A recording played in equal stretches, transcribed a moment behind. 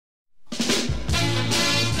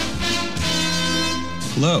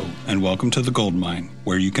Hello, and welcome to The Gold Mine,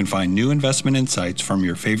 where you can find new investment insights from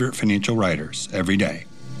your favorite financial writers every day.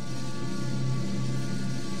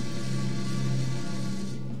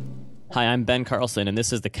 Hi, I'm Ben Carlson, and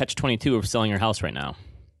this is the Catch-22 of selling your house right now.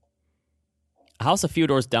 A house a few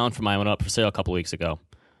doors down from mine went up for sale a couple weeks ago.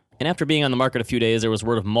 And after being on the market a few days, there was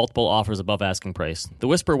word of multiple offers above asking price. The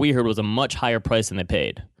whisper we heard was a much higher price than they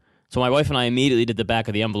paid. So my wife and I immediately did the back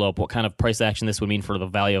of the envelope what kind of price action this would mean for the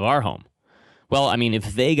value of our home. Well, I mean,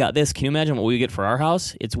 if they got this, can you imagine what we get for our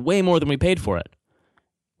house? It's way more than we paid for it,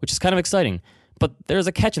 which is kind of exciting. But there's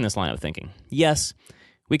a catch in this line of thinking. Yes,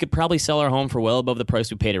 we could probably sell our home for well above the price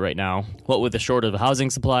we paid it right now, what with the shortage of housing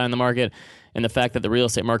supply on the market and the fact that the real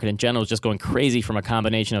estate market in general is just going crazy from a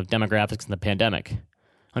combination of demographics and the pandemic.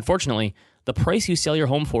 Unfortunately, the price you sell your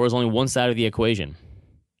home for is only one side of the equation.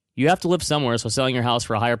 You have to live somewhere, so selling your house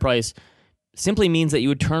for a higher price simply means that you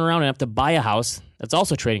would turn around and have to buy a house that's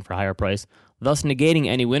also trading for a higher price, thus negating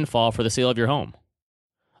any windfall for the sale of your home.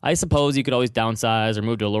 I suppose you could always downsize or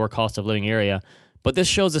move to a lower cost of living area, but this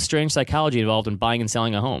shows the strange psychology involved in buying and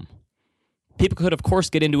selling a home. People could, of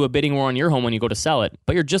course, get into a bidding war on your home when you go to sell it,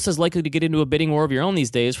 but you're just as likely to get into a bidding war of your own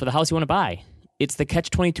these days for the house you want to buy. It's the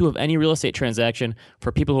catch-22 of any real estate transaction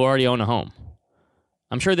for people who already own a home.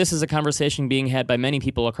 I'm sure this is a conversation being had by many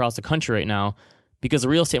people across the country right now because the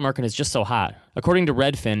real estate market is just so hot. According to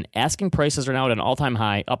Redfin, asking prices are now at an all-time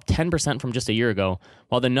high, up 10% from just a year ago,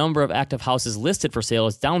 while the number of active houses listed for sale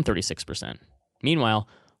is down 36%. Meanwhile,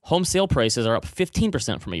 home sale prices are up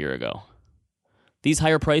 15% from a year ago. These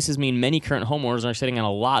higher prices mean many current homeowners are sitting on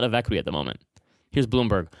a lot of equity at the moment. Here's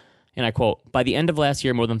Bloomberg, and I quote, "By the end of last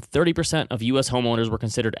year, more than 30% of U.S. homeowners were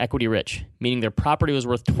considered equity rich, meaning their property was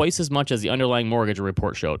worth twice as much as the underlying mortgage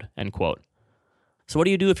report showed," end quote. So what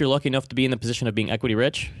do you do if you're lucky enough to be in the position of being equity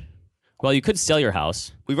rich? Well, you could sell your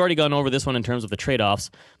house. We've already gone over this one in terms of the trade-offs,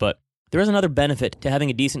 but there is another benefit to having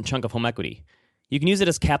a decent chunk of home equity. You can use it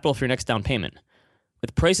as capital for your next down payment.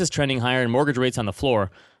 With prices trending higher and mortgage rates on the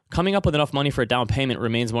floor, coming up with enough money for a down payment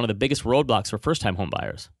remains one of the biggest roadblocks for first-time home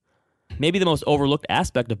buyers. Maybe the most overlooked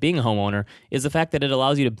aspect of being a homeowner is the fact that it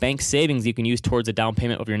allows you to bank savings you can use towards a down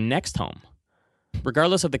payment of your next home.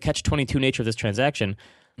 Regardless of the catch-22 nature of this transaction,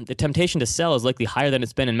 the temptation to sell is likely higher than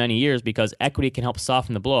it's been in many years because equity can help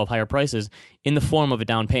soften the blow of higher prices in the form of a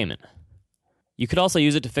down payment. You could also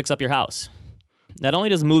use it to fix up your house. Not only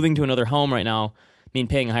does moving to another home right now mean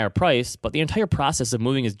paying a higher price, but the entire process of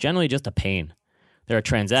moving is generally just a pain. There are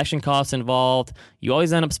transaction costs involved, you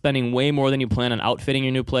always end up spending way more than you plan on outfitting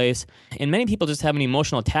your new place, and many people just have an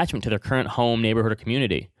emotional attachment to their current home, neighborhood, or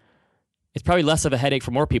community. It's probably less of a headache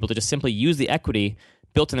for more people to just simply use the equity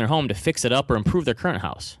built in their home to fix it up or improve their current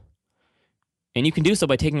house. And you can do so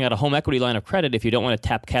by taking out a home equity line of credit if you don't want to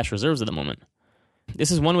tap cash reserves at the moment.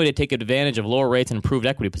 This is one way to take advantage of lower rates and improved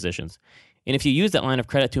equity positions. And if you use that line of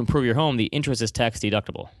credit to improve your home, the interest is tax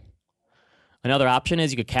deductible. Another option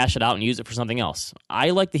is you could cash it out and use it for something else. I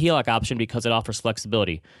like the HELOC option because it offers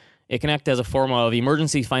flexibility. It can act as a form of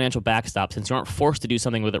emergency financial backstop since you aren't forced to do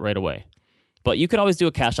something with it right away. But you could always do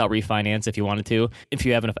a cash out refinance if you wanted to, if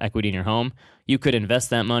you have enough equity in your home. You could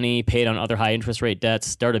invest that money, pay it on other high interest rate debts,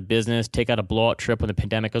 start a business, take out a blowout trip when the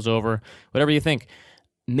pandemic is over, whatever you think.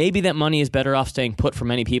 Maybe that money is better off staying put for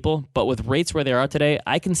many people, but with rates where they are today,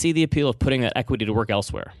 I can see the appeal of putting that equity to work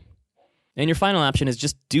elsewhere. And your final option is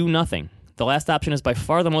just do nothing. The last option is by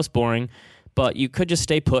far the most boring, but you could just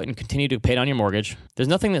stay put and continue to pay down your mortgage. There's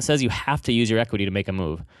nothing that says you have to use your equity to make a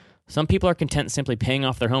move. Some people are content simply paying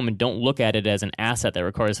off their home and don't look at it as an asset that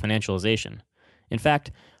requires financialization. In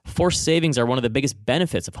fact, forced savings are one of the biggest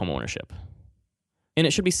benefits of home ownership. And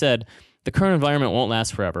it should be said, the current environment won't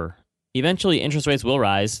last forever. Eventually, interest rates will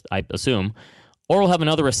rise, I assume, or we'll have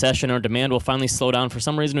another recession or demand will finally slow down for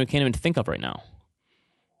some reason we can't even think of right now.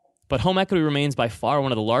 But home equity remains by far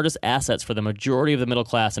one of the largest assets for the majority of the middle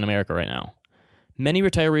class in America right now. Many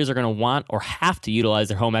retirees are going to want or have to utilize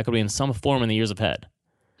their home equity in some form in the years ahead.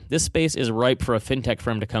 This space is ripe for a fintech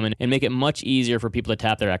firm to come in and make it much easier for people to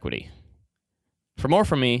tap their equity. For more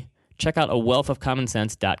from me, check out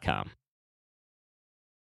awealthofcommonsense.com.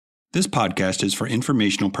 This podcast is for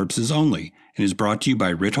informational purposes only and is brought to you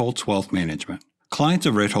by Ritholtz Wealth Management. Clients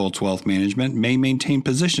of Ritholtz Wealth Management may maintain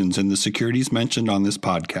positions in the securities mentioned on this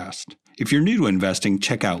podcast. If you're new to investing,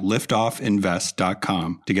 check out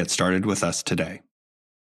liftoffinvest.com to get started with us today.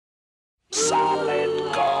 Solid.